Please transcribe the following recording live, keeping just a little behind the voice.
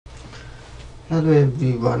Hello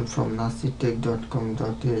everyone from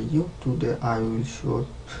nasirTECHdotcomdotau. Today I will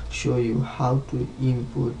show you how to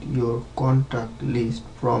input your contact list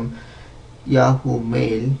from Yahoo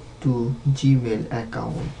Mail to Gmail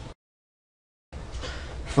account.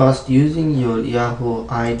 First, using your Yahoo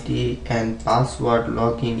ID and password,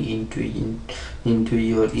 login into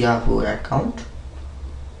your Yahoo account.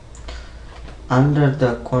 Under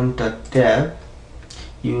the contact tab,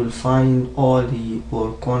 you will find all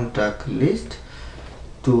your contact list.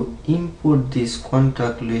 To input this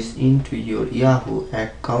contact list into your Yahoo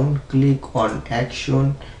account, click on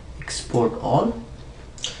Action, Export All.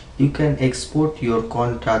 You can export your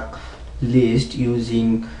contact list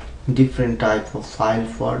using different type of file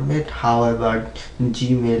format. However,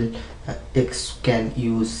 Gmail can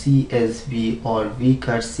use CSV or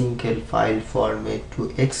vCard single file format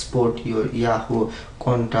to export your Yahoo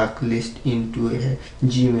contact list into a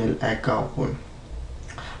Gmail account.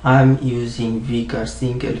 I am using vCard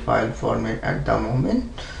single file format at the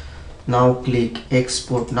moment. Now click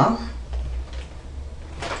Export Now.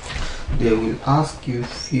 They will ask you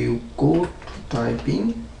few code to type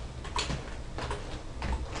in.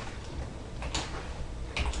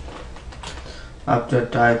 After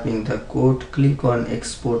typing the code, click on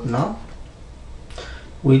Export Now.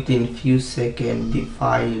 Within few seconds, the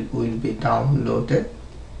file will be downloaded.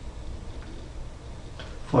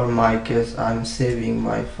 For my case, I am saving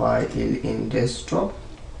my file in desktop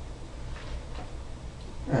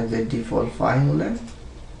as a default file name.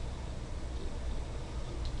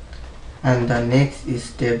 And the next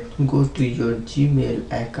step, go to your Gmail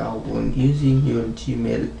account. Using your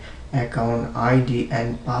Gmail account ID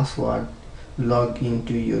and password, log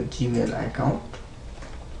into your Gmail account.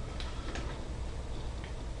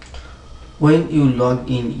 When you log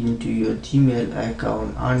into your Gmail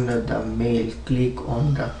account, under the mail, click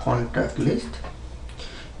on the contact list.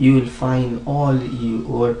 You will find all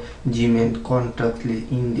your Gmail contact list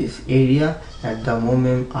in this area. At the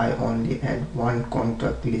moment, I only add one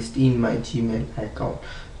contact list in my Gmail account.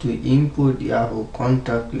 To input Yahoo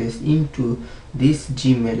contact list into this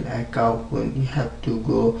Gmail account, you have to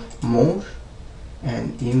go More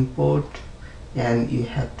and Import, and you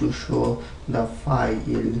have to show the file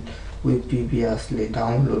we previously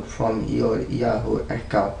download from your Yahoo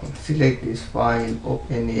account. Select this file,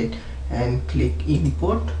 open it and click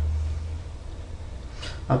Import.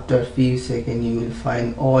 After few seconds, you will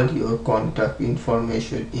find all your contact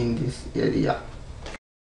information in this area.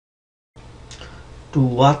 To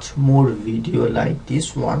watch more video like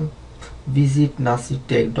this one, visit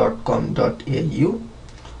nasirTECHdotcomdotau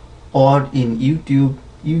or in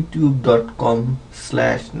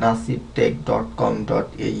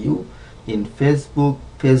youtube.com/nasirTECHdotcomdotau, in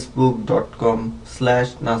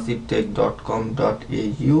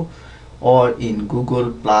facebook.com/nasirTECHdotcomdotau, or in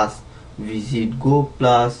Google Plus, visit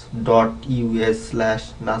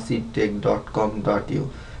goplus.us/nasirTECH.com.au.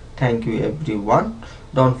 Thank you everyone.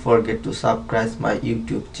 Don't forget to subscribe my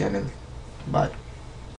YouTube channel. Bye.